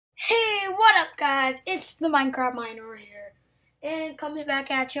What up, guys? It's the TheMinecraftMinor here, and coming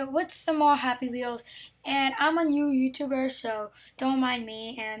back at you with some more Happy Wheels. And I'm a new YouTuber, so don't mind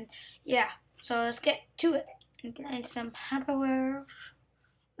me. And yeah, so let's get to it. And some Happy Wheels.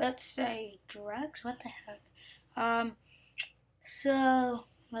 Let's say drugs. What the heck? So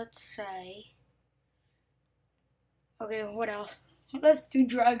let's say. Okay, what else? Let's do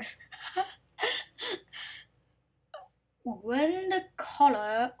drugs. When the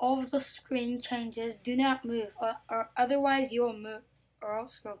color of the screen changes, do not move, or otherwise you'll move, or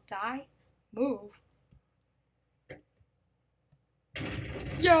else you'll die. Move.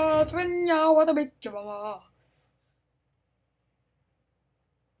 Yeah, it's when you want to be mama.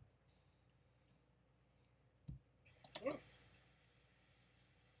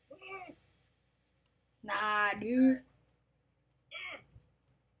 Nah, dude.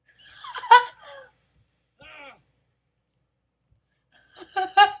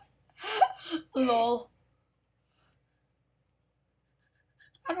 Lol.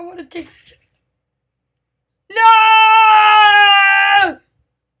 I don't want to take. No!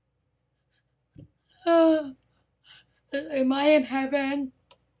 Am I in heaven?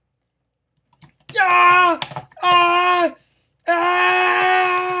 Yeah!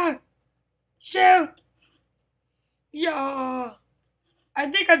 Shoot! Yeah!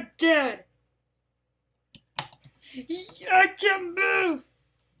 I think I'm dead. I can't move.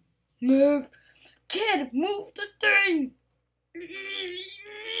 Move. Kid, move the thing.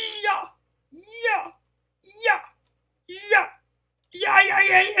 Yeah. Yeah. Yeah. Yeah.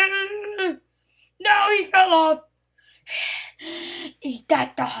 Yeah. No, he fell off. Is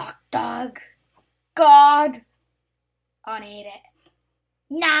that the hot dog? God. I need it.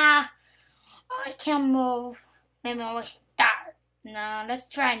 Nah. I can't move. Let me always start. Nah,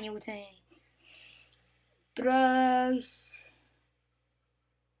 let's try a new thing. Drugs.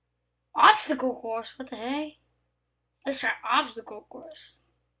 Obstacle course, what the heck? Let's try obstacle course.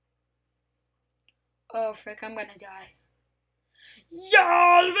 Oh frick, I'm gonna die.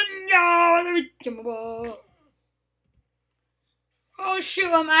 Oh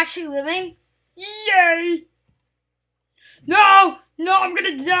shoot, I'm actually living? Yay! No! No, I'm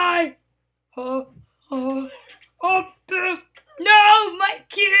gonna die! No, my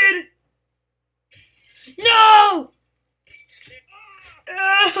kid! No!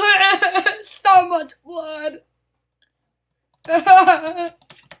 So much blood.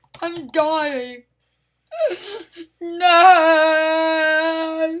 I'm dying. No.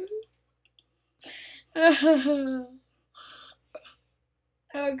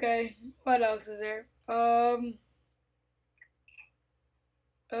 Okay, what else is there?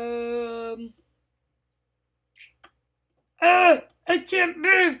 I can't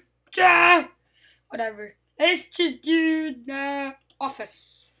move. Whatever. Let's just do the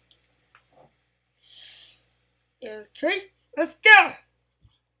office. Okay, let's go.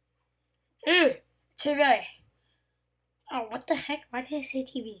 TV. Oh, what the heck? Why did I say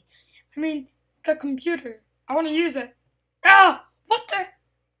TV? I mean, the computer. I want to use it. Ah! What the?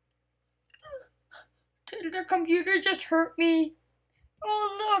 Did the computer just hurt me?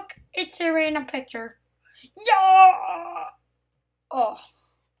 Oh, look. It's a random picture. Yeah! Oh.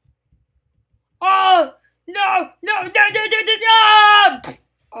 Oh! No!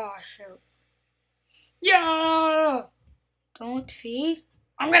 Oh, shoot. Yeah! Don't feed?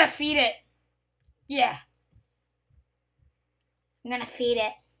 I'm gonna feed it. Yeah. I'm gonna feed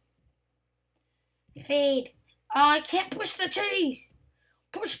it. Feed. Oh, I can't push the cheese.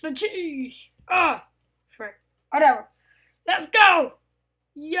 Push the cheese. Ah. Sure. Whatever. Let's go.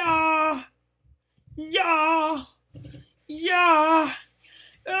 Yeah. Yeah. Yeah.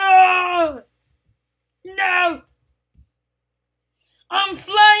 Oh. No. I'm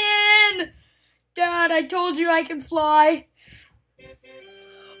flying. Dad, I told you I can fly.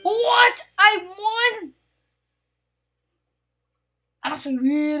 What? I won? I must be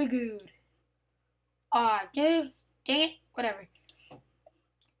really good. Dude, dang it, whatever.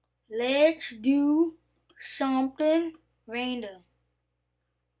 Let's do something random.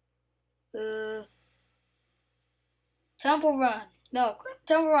 Temple Run. No,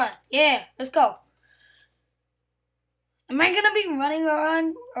 Temple Run. Yeah, let's go. Am I gonna be running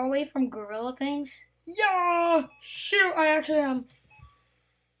around away from gorilla things? Yeah, shoot, I actually am.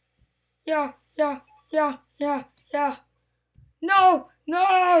 Yeah. No.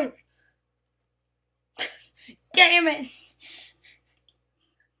 Damn it.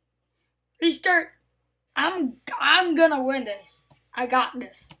 Restart. I'm gonna win this. I got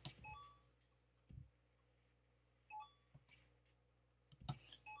this.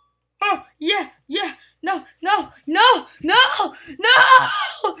 Oh, yeah. no, no, no, no, no!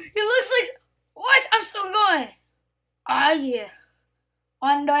 It looks like what? I'm still going. Ah yeah.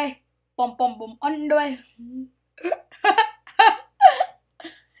 On the way. Bum bum bum on the way.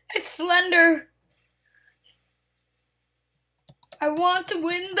 It's Slender. I want to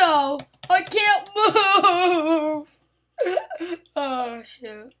win though. I can't move. Oh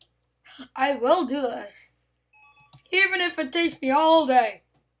shoot. I will do this. Even if it takes me all day.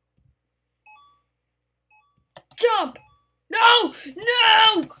 Jump! No!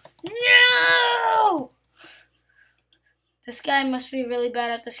 No! No! This guy must be really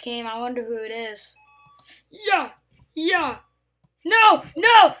bad at this game. I wonder who it is. Yeah! Yeah! No!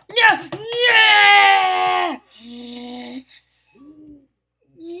 No! No! Yeah!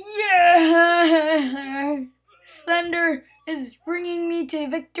 Yeah! Slender is bringing me to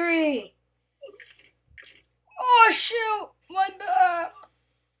victory. Oh shoot! My back!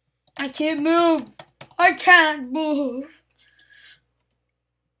 I can't move! I can't move!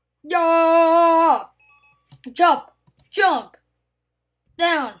 Yeah! Jump! Jump!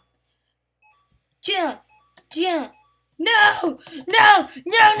 Down! Jump! Jump! No! No! No! No!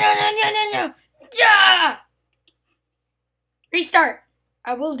 No! No! No! No! Yeah! Restart!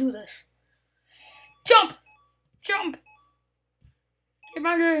 I will do this. Jump! Jump! Keep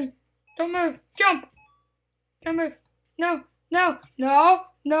on doing. Don't move. Jump! Don't move. No! No! No!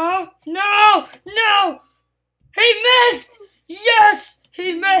 No! No! No! He missed! Yes!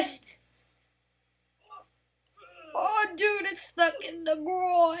 He missed! Oh, dude, it's stuck in the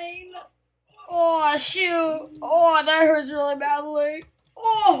groin. Oh, shoot. Oh, that hurts really badly.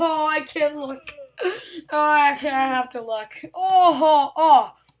 Oh, I can't look. Oh, actually, I have to look. Oh,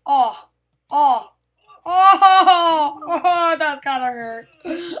 oh, oh, oh, oh, oh, that's gotta hurt.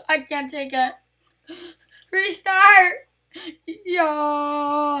 I can't take it. Restart.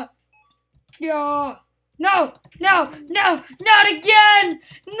 Yeah. Yeah. No, no, no, not again.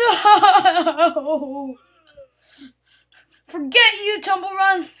 No. Forget you, Tumble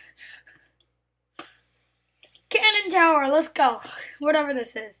Run. Cannon Tower, let's go. Whatever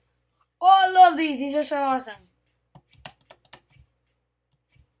this is. Oh, I love these. These are so awesome.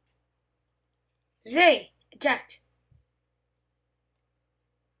 Z, eject.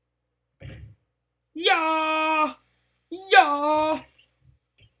 Yeah. Yeah.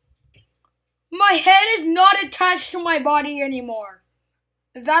 My head is not attached to my body anymore.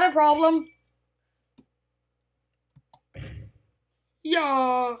 Is that a problem?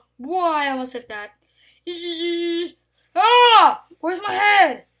 Yeah. Why? I almost hit that. Ah! Where's my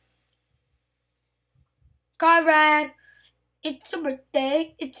head? Conrad, it's your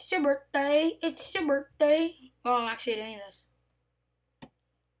birthday. It's your birthday. It's your birthday. Oh, I'm actually doing this.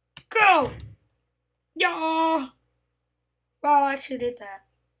 Go! Yeah. Wow, I actually did that.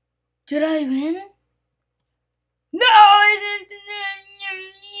 Did I win? No, I didn't.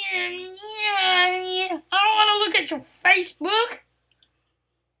 I don't want to look at your Facebook.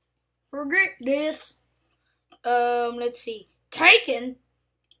 Forget this. Let's see. Taken?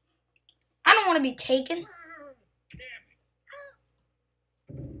 I don't want to be taken.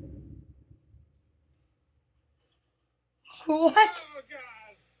 What?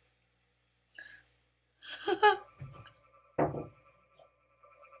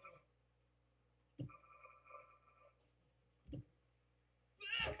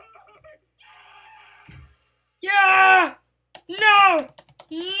 Yeah! No!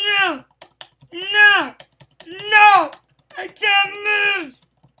 No! No! No! I can't move!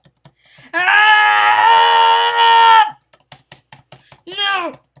 Ah!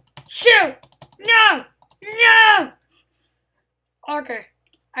 No! Shoot! No! No! Okay,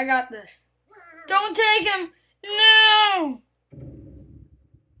 I got this. Don't take him! No!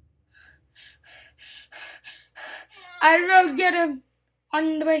 I will get him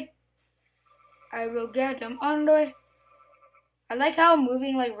on the way. I will get him on the way. I like how I'm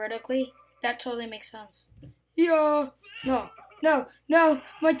moving like vertically. That totally makes sense. Yeah. No. No. No.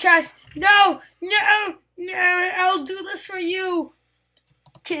 My chest. No. No. No. I'll do this for you.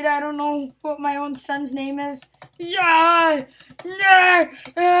 Kid, I don't know what my own son's name is. Yeah. No.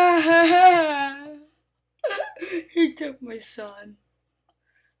 He took my son.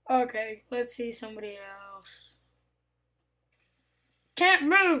 Okay, let's see somebody else. Can't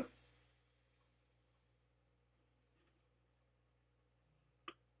move.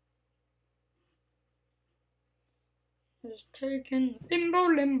 Just taking limbo,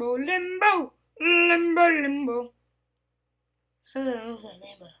 limbo, limbo, limbo, limbo. So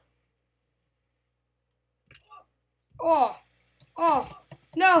limbo. Oh, oh,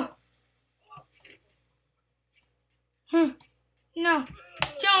 no. No,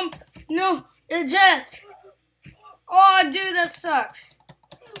 jump, no, Eject! Oh, dude, that sucks.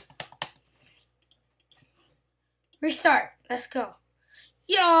 Restart. Let's go.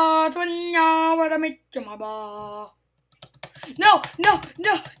 Yeah, what I make my ball. No, no,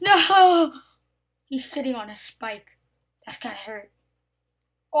 no, no! He's sitting on a spike. That's gotta hurt.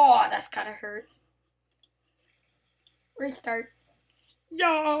 Oh, that's gotta hurt. Restart.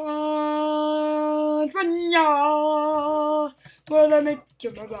 Yeah, what I make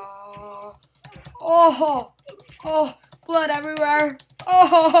my ball. Oh, oh, blood everywhere.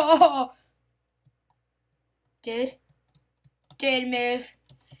 Oh, did move.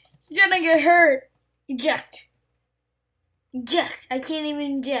 You're gonna get hurt. Eject. Eject. I can't even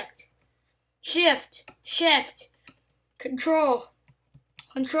inject. Shift. Shift. Control.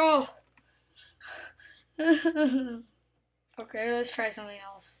 Control. Okay, let's try something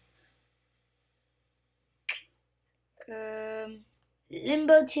else.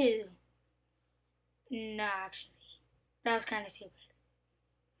 Limbo 2. Nah, actually. That was kind of stupid.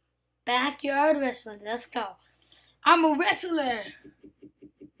 Backyard wrestling. Let's go. I'm a wrestler.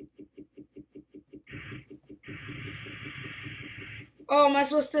 Oh, am I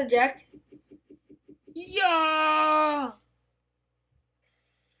supposed to eject? Yeah.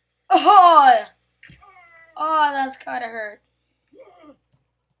 Oh. Oh, that's gotta hurt.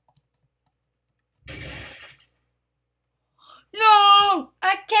 No,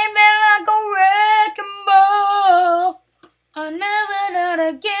 I came in like a wrecking ball. I never thought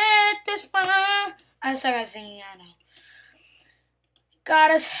I'd get this far. I suck at singing, I know.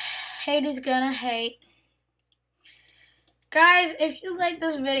 God, hate is gonna hate. Guys, if you like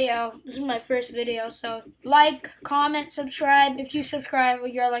this video, this is my first video, so like, comment, subscribe. If you subscribe,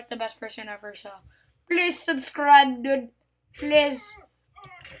 you're like the best person ever, so please subscribe, dude. Please.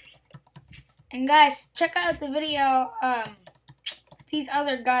 And guys, check out the video. These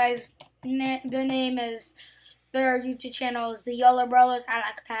other guys, their name is, their YouTube channel is the Yellow Brothers I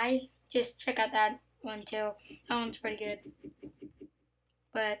Like Pie. Just check out that one too. That one's pretty good.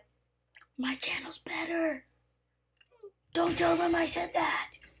 But my channel's better. Don't tell them I said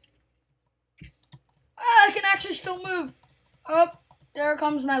that. I can actually still move. Oh, there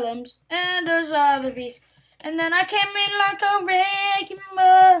comes my limbs. And there's the piece. And then I came in like a wrecking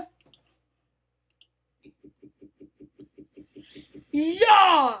ball.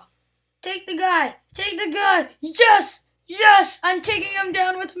 Yeah! Take the guy! Take the guy! Yes! Yes! I'm taking him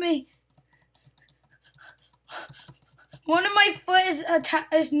down with me. One of my foot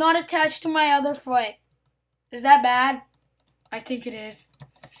is not attached to my other foot. Is that bad? I think it is.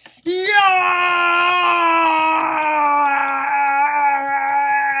 Yeah!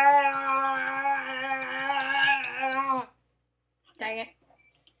 Dang it.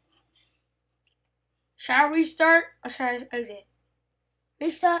 Shall we start or shall I exit?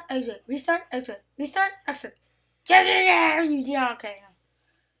 Restart, exit, restart, exit, restart, exit. Yeah, okay.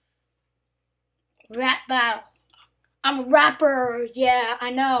 Rap battle. I'm a rapper, yeah, I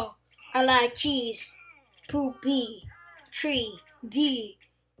know. I like cheese, poopy, tree, D,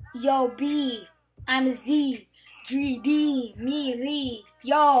 yo, B. I'm a Z, G, D, me, Lee,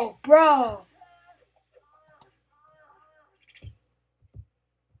 yo, bro.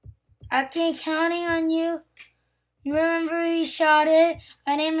 I keep counting on you. Remember he shot it.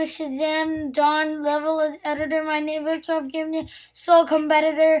 My name is Shazam, Don, level editor. My neighbor kept giving me soul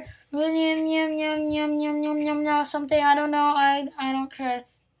competitor. Something I don't know. I don't care.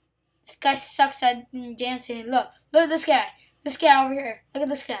 This guy sucks at dancing. Look at this guy. This guy over here. Look at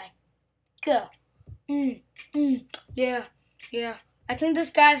this guy. Go. Yeah. I think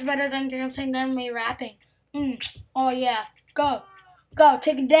this guy's better than dancing than me rapping. Oh yeah. Go.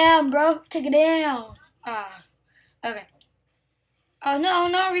 Take it down, bro. Take it down. Okay. Oh,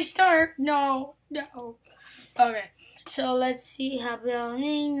 no, restart. No. Okay. So, let's see how about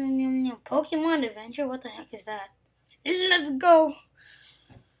Pokemon Adventure? What the heck is that? Let's go.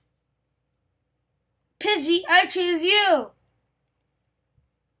 Pidgey, I choose you.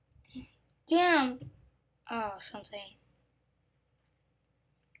 Damn. Oh, something.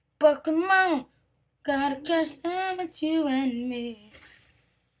 Pokemon. Gotta catch them, it's you and me.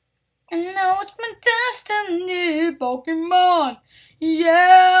 And now it's my destiny, Pokemon.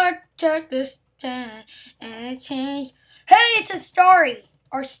 Yeah, check this time and it changed. Hey, it's a Starry,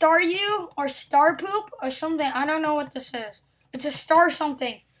 or Staryu, or Star Poop, or something. I don't know what this is. It's a star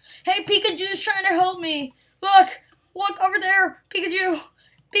something. Hey, Pikachu's trying to help me. Look over there, Pikachu.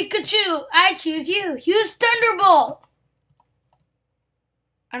 Pikachu, I choose you. Use Thunderbolt.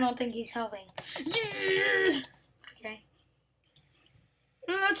 I don't think he's helping. Yeah. Okay.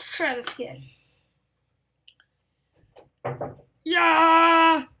 Let's try this again.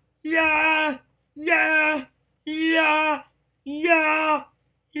 Yeah! Yeah, yeah, yeah, yeah,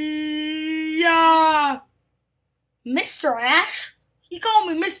 yeah. Mr. Ash? He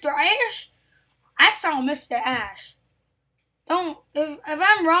called me Mr. Ash? I saw Mr. Ash. Don't if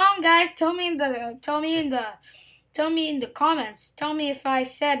I'm wrong, guys, tell me in the comments. Tell me if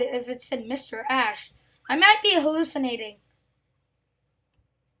it said Mr. Ash. I might be hallucinating.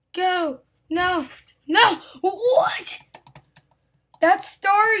 Go. No. No. What? That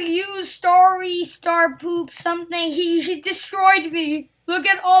star used starry star poop something. He destroyed me. Look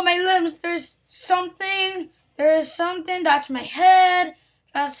at all my limbs. There's something. That's my head.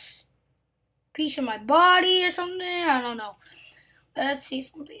 That's a piece of my body or something. I don't know. Let's see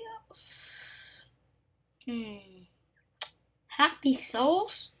something else. Happy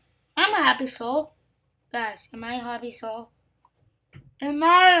souls? I'm a happy soul. Guys, am I a happy soul? Am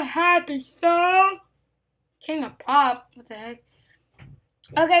I a happy soul? King of Pop. What the heck?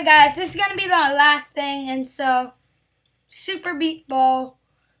 Okay, guys, this is gonna be the last thing, and so Super Beat Ball.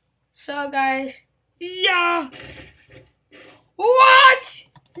 So, guys, yeah. What?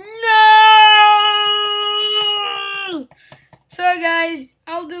 No. So, guys,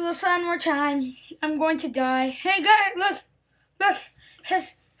 I'll do this one more time. I'm going to die. Hey, guys, look.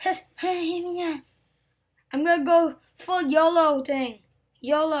 I'm gonna go full YOLO thing.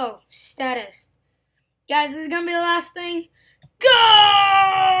 YOLO status. Guys, this is gonna be the last thing. Go!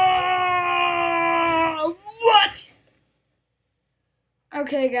 What?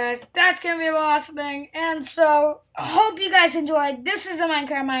 Okay, guys, that's gonna be the last thing. And so, hope you guys enjoyed. This is the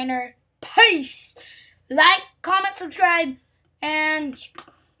Minecraft Miner. Peace! Like, comment, subscribe, and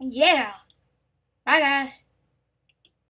yeah. Bye, guys.